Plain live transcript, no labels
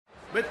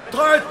Mit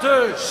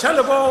Tröte,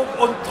 Schellewurm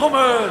und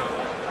Trommel,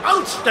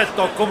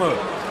 Altstädter komme.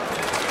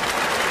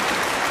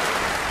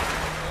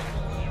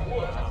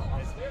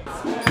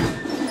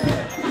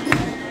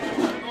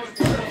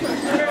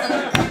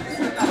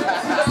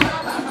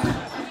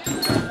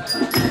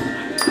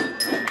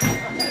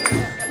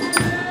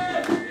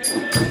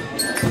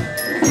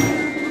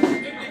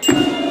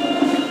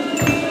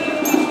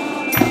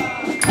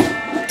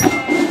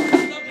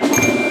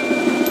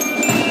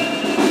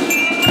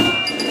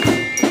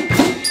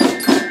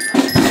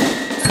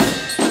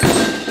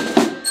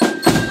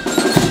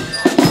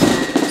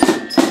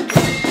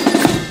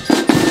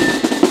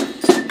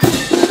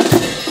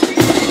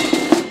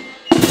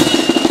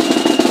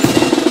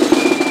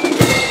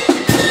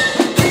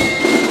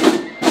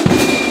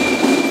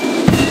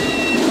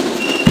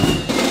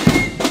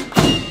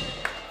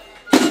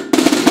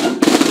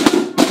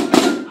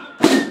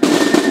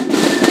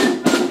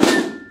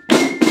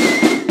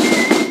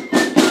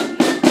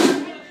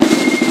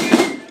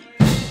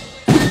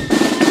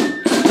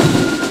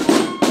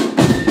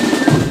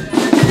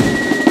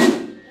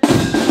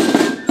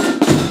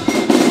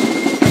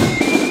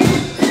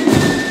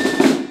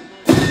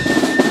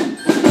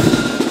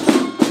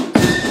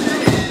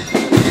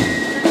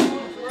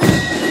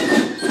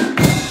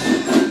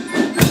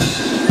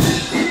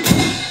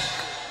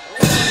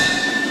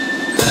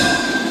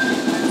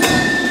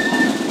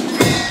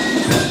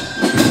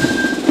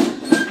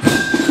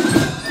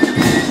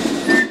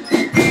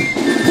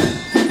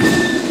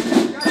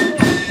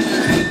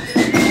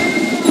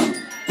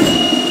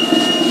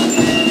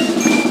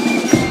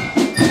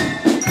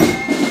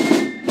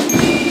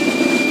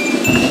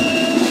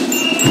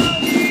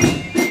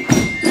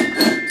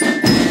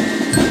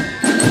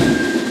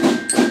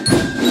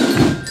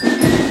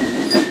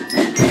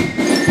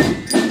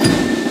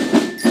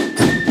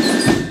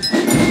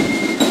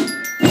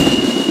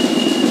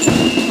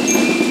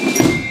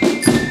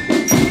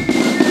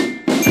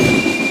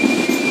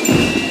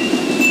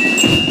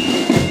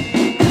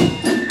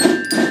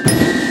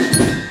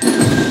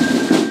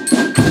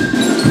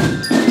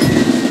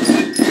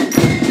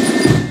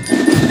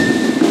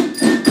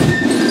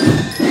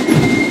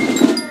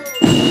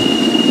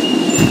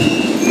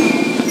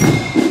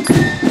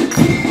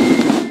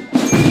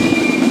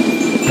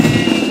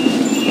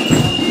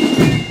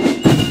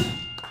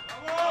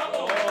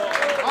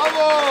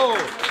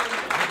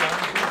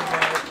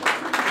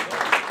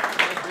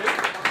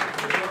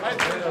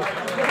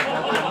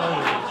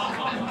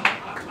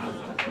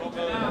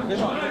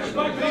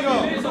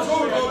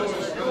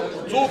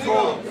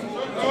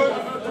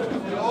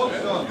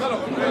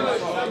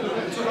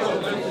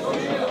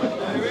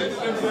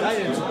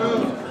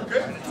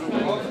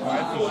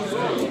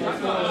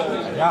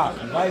 Ja,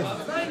 weiß.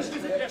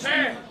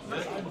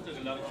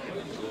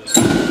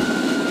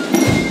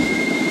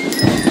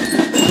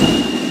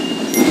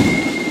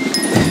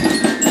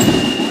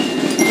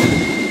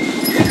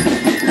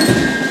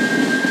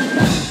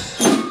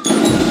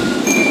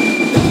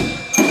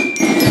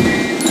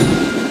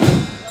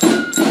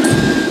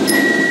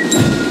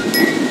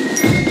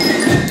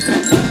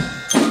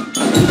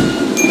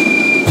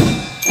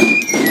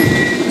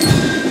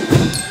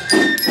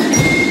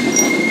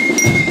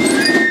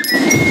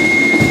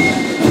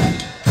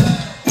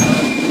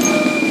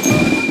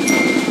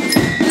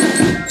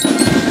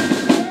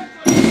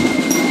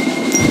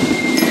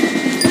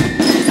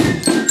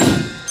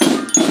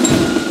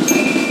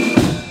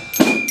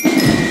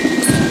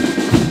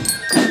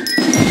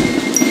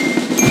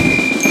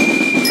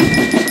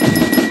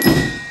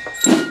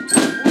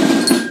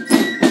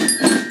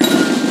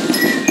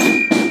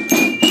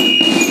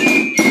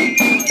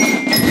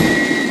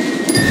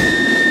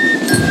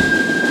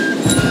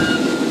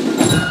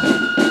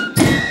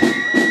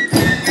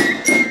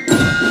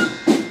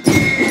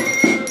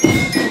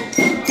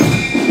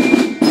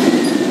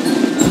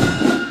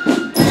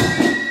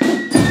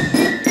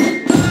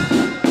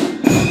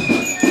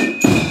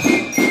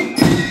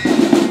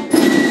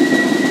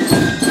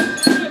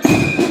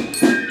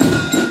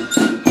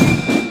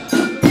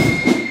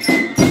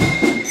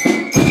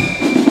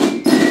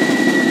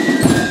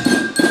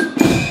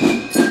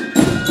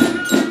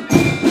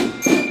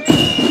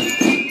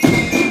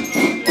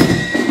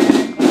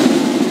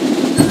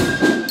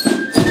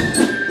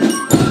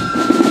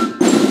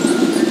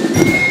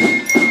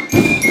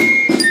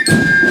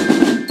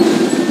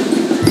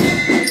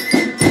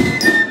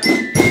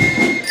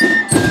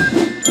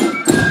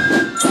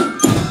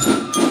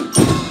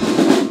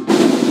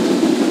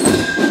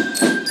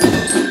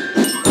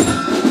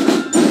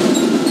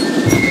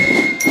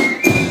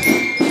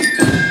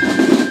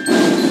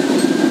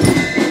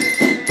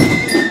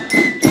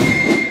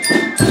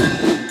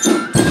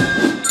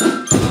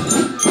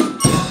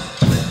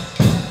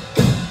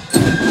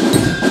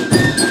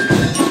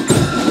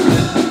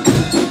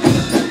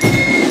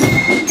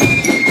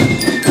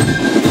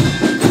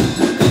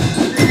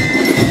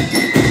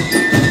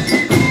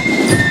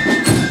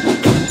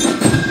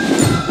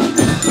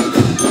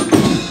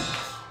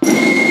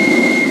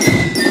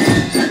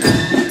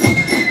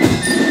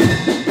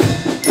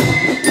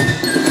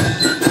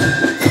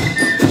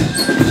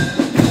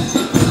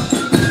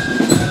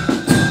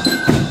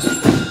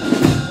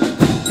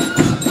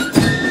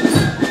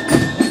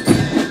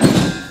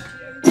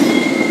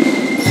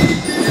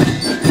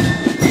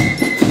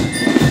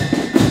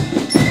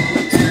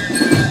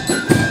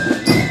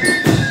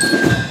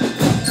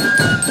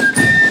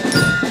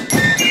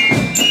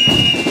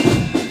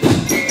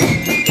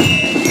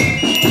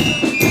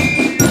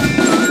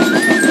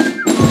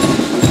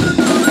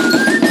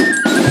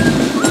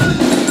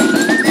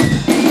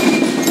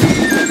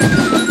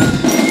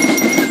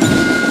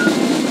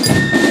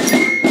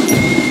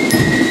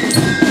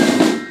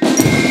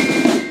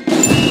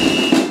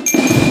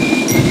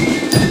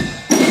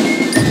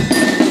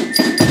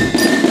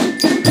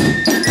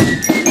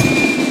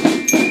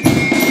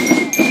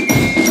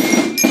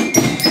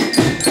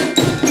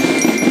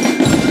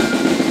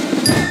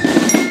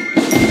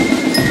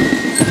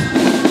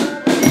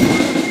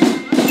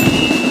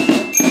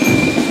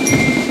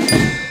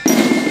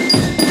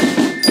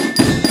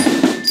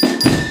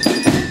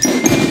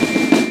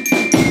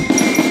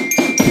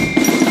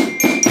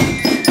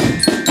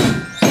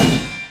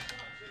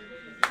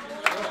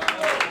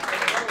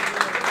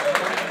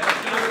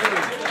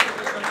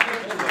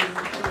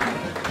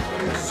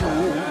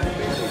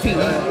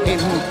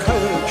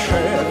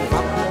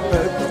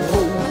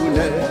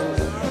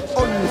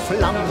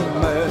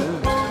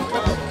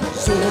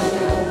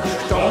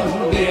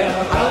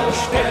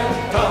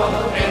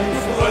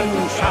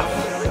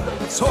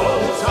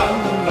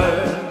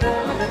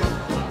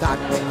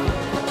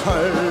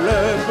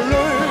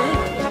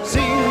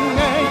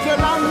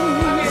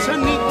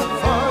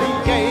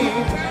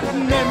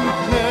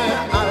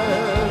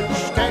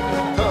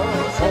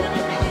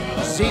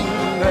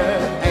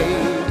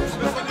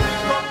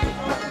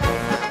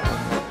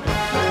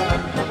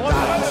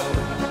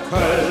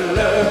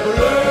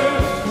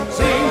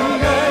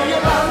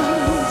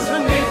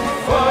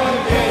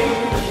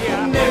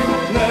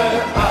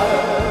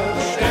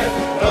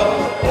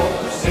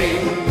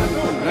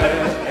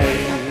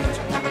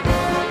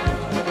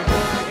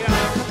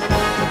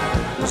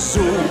 so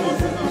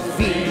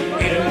wie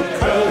in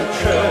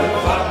Kölsche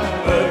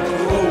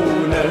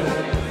Wappenkrone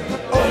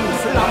und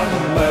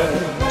Flammen,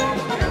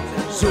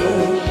 so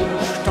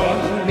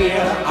standen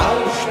wir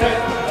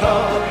Altstädter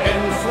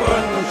in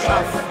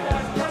Freundschaft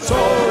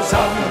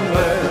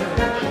zusammen.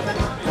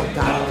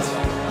 Dat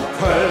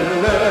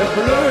Kölle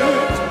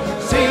blöd,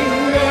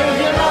 singe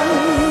wir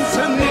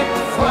Lanze nicht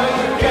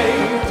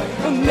vergeht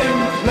und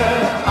nimmt ne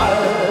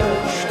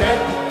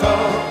Altstädter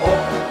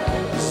ob,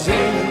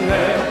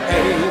 singe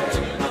Eid.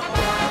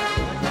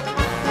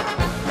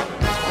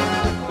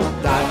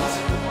 Dat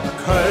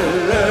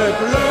Kölle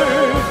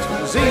blöd,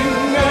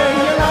 singe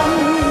wir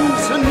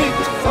Lanze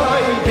nicht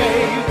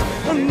vergeht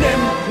und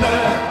nimmt ne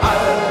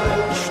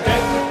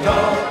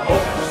Altstädter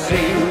ob,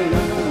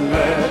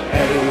 singe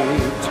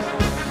Eid.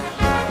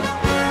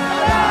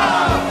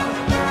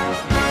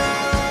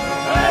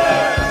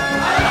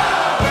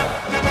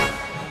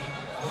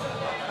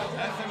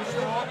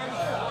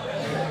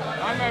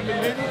 Einmal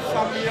links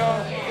haben wir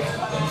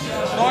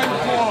 9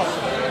 Chor.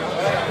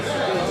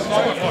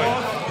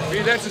 Wie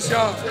letztes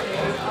Jahr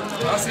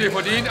hast du dir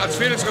verdient als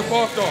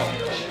Friedensreporter.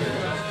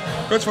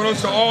 Kurz von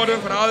uns der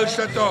Orden, von der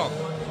Altstädter.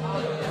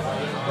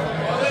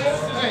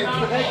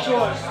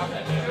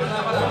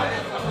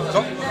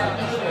 So.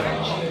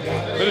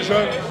 Bitte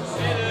schön.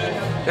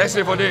 Das ist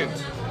dir verdient.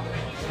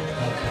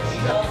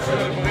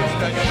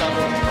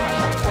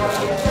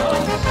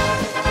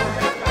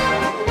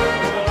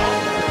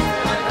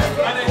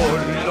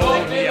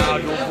 Kolonia,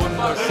 du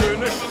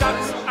wunderschöne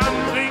Stadt am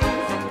Ring,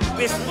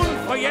 bist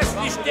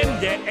unvergesslich, denn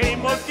der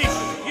Eimer dich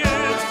hier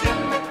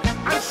sind.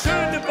 An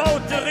schöne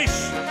Bauterich,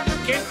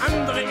 kein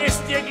andere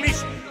ist dir glich.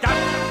 Das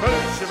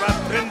Kölsche was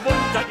drin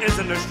Wunder ist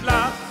eine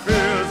Schlaf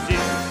für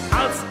sich.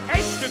 Als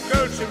echte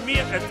Kölsche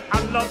mir et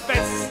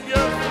allerbest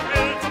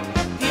gefällt.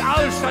 Die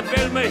Altstadt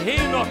will mir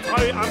hier noch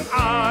treu an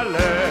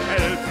alle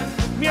hält.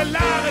 Mir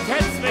laret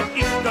hätt's, wenn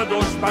ich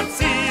dadurch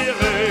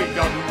spaziere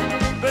gang.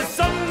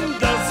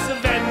 Besonders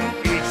wenn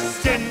ich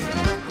sinn.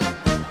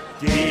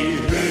 Die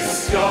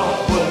Hüsser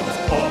und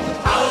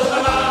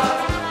Altenat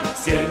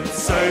sind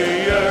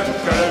Zöhe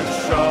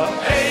Kölscher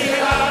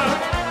Eier.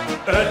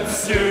 Et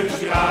süd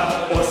ja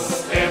aus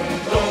im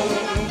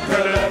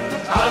Dunkelen,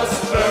 als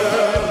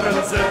wären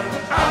sie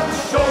am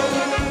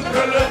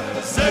Schunkele.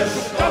 Sie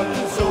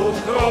standen so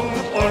krumm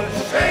und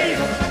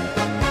schief,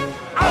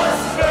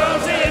 als wären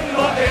sie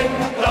immer in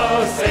der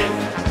Sinn.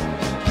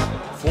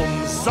 Vom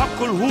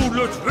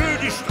Sockelhulet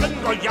würd ich drin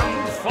der Jam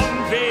vom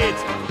Weht,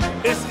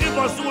 ist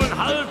immer so in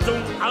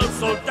Haltung als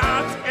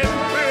Soldat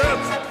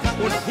empört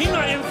und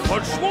hinger im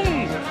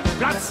Vollschwung,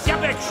 platzt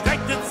ja weg,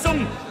 streckte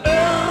zum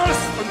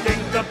Rüst und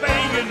denkt dabei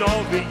genau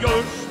wie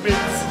Joll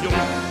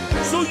Schmitz-Jung.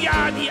 So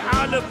ja, die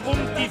alle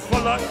Punkt, die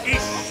voller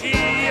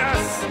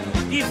Ischias,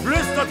 die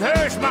flüstert,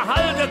 hör ich mal,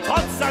 halte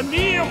trotz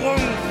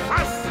Sanierung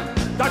fast.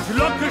 Das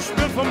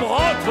Glockenspiel vom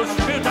Rathaus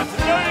spielt das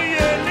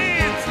neue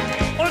Lied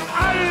und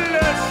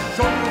alles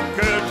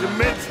schunkelt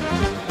mit.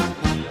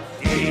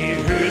 Die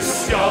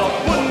Hüsser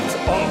und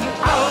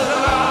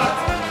Altenat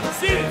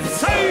sind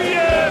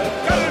Zöhe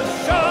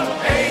Kölscher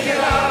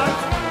Eigelat.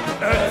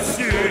 Et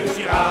süd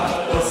ja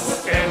aus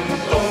dem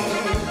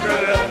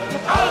Dunkel,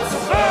 als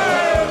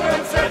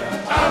wären sie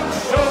am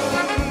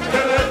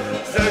Schunkele.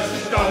 Sie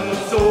stand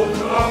so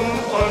krumm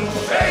und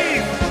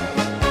schief,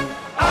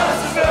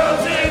 als wären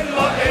sie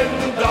immer in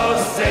der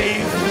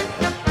Safe.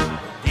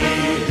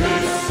 Die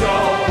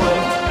Hüsser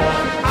und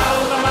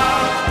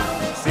Altenat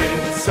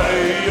sind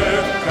Zöhe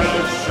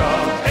Kölscher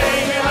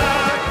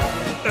Eigelat.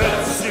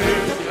 Et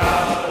süd ja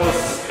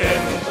aus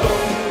dem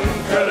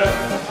Dunkel,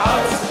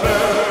 als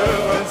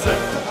wären sie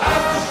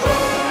am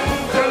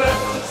Schunkele.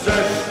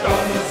 Sie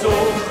stand so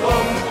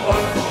krumm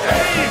und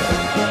schief,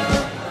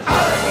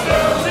 als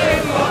wären sie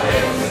immer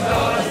in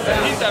der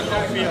Safe. Hinter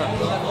kommt mir.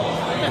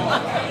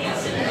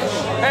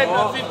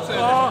 Hätte 17.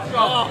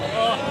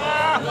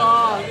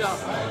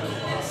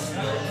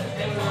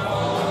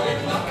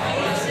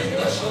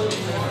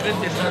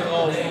 Kritisch da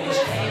drauf.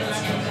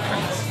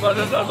 Was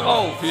ist da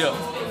drauf hier?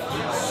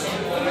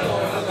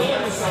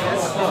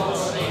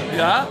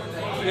 Ja?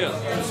 Hier.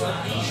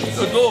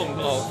 Der Dom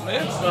drauf, ne?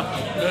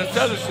 Das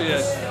erzähl ich dir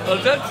jetzt. Da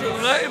setzt du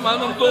gleich mal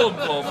einen Dom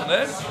drauf,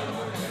 ne?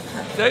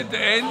 Seht ihr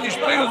ein, ich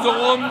springe so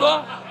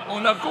runter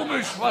und dann gucke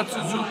ich, was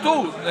sie so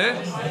tut, ne?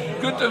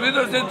 Könnt ihr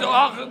wieder, seht ihr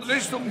auch in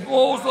Richtung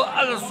Brauhaus,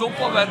 alles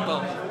super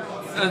Wetter.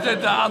 Da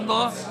seht der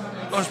andere,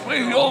 da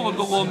springe ich auch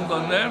wieder runter,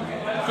 ne?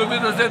 Könnt ihr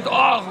wieder, seht ihr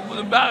auch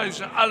in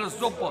Bergen, alles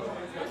super.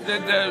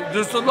 Der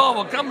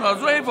Düsseldorfer kann man da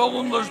so einfach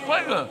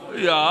runterspringen.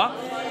 Ja.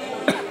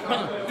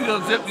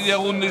 Wieder sind die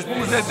Runde, ich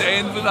muss nicht der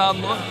eine für den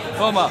anderen.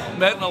 Guck mal,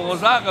 wir hätten noch was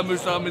sagen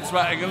müssen, mit 2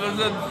 Engeln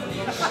sind.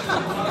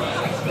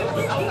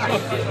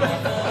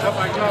 Ich hab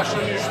ein Glas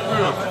schon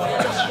gespürt.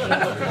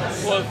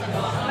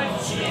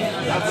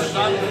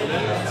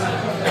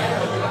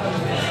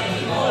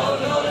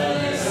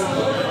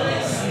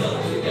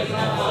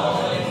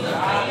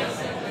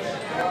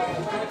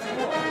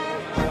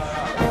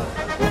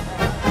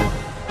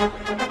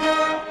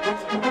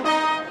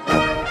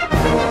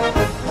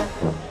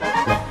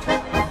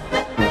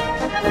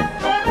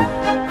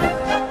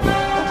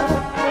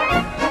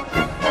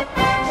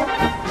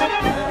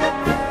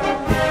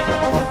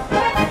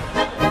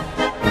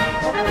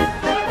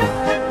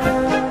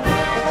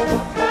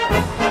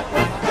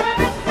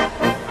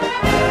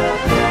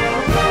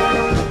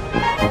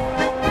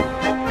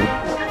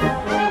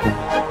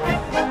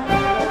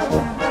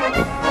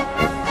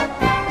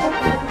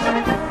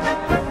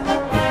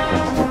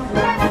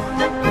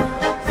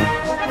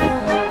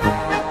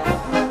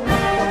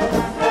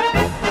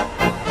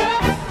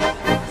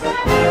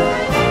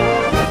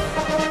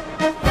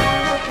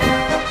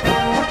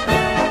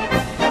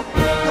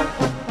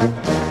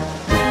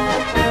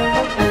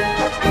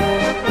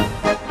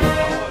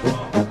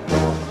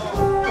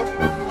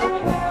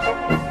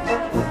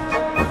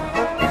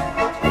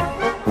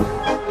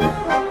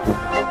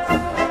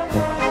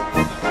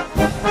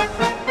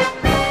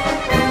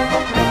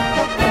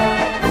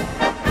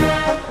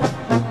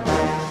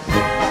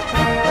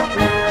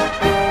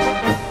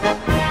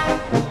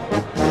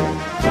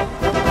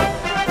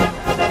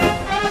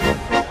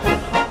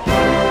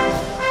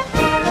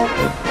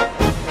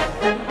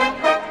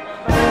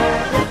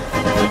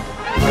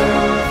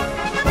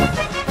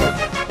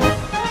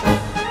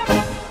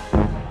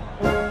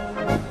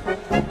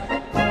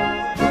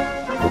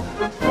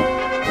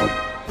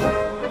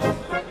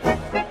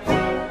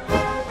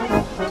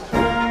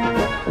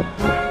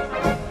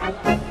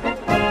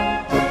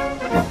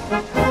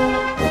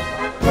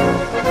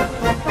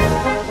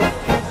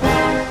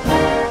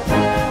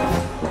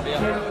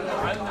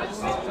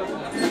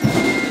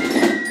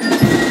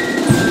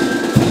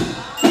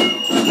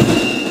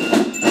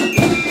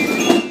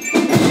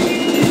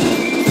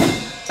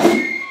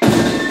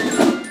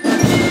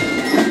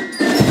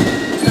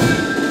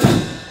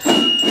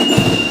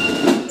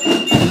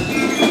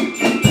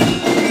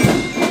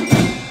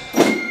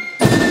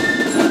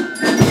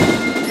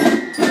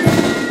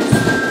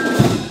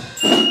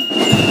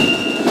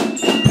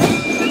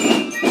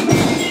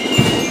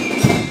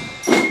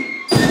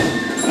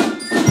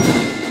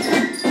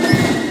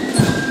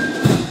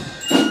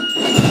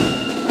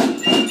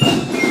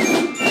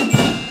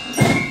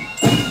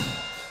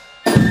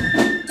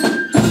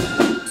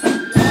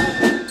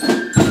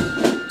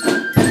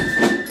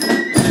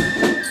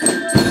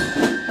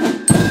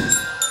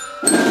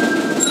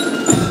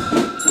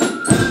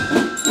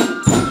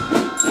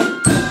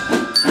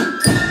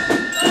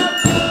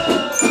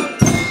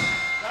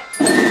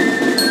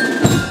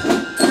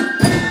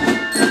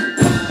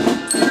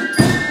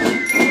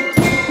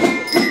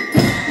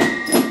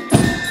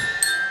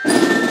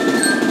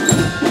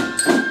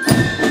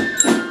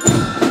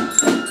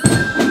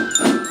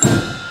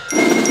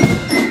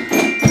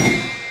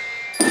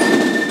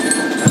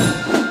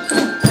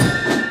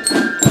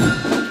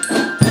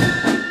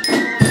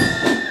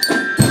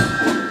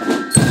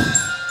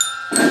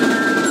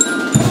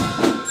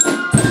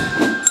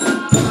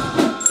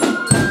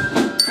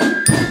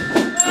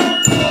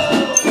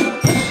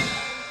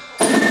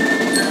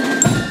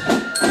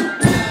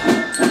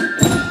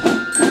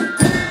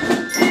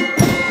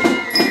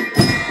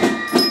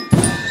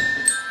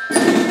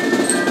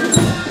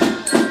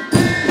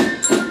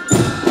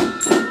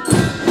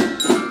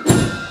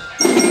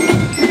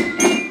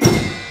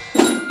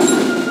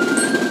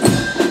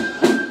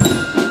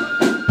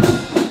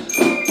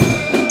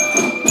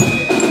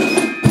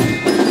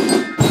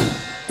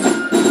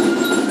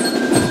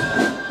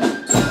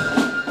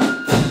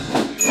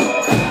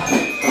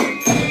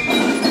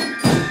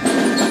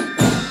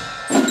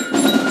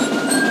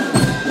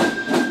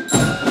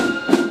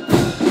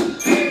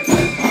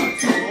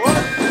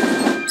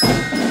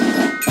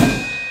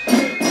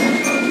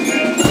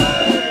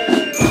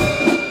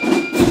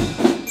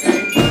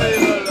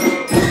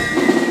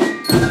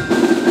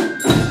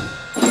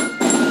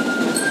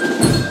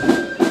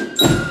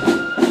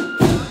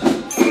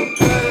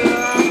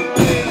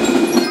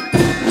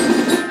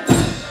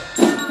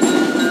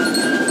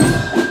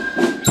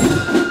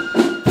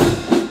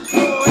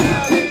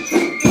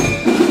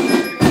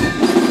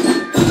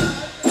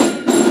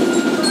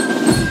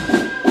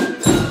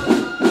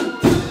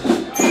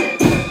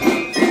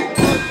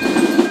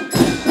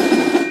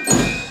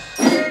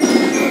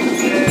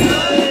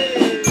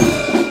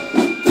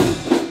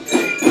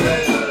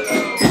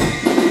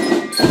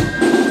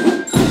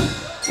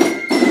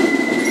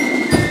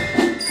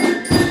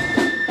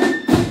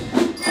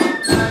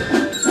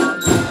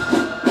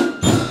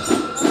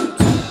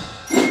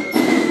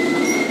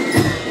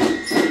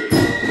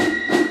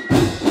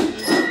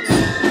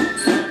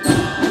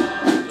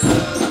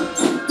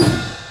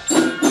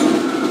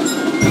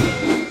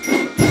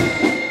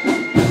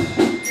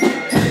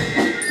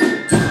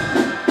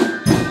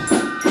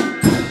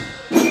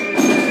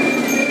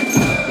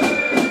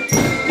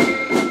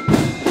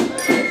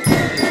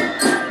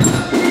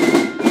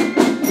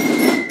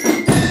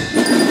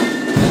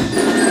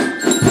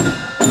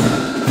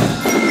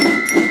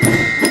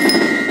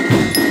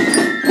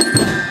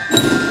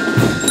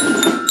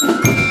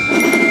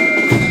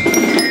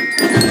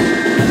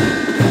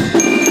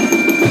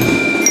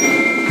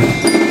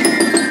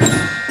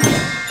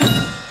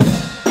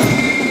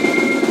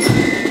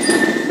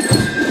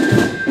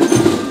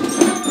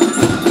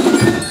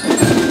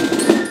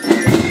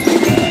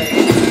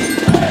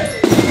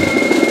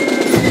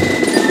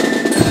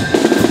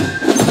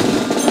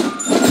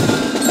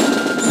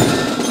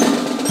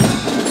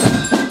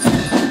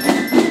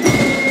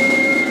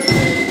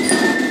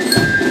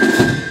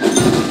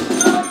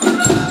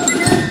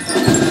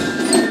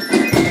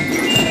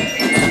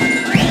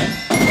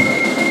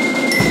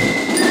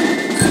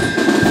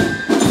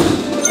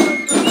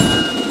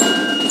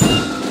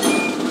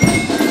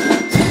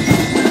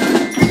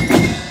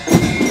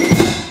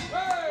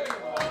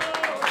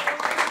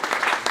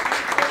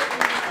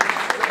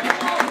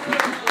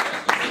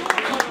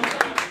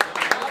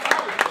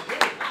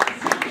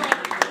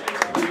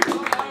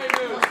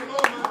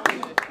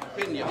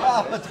 Ja,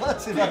 aber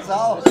trotzdem was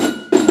aus.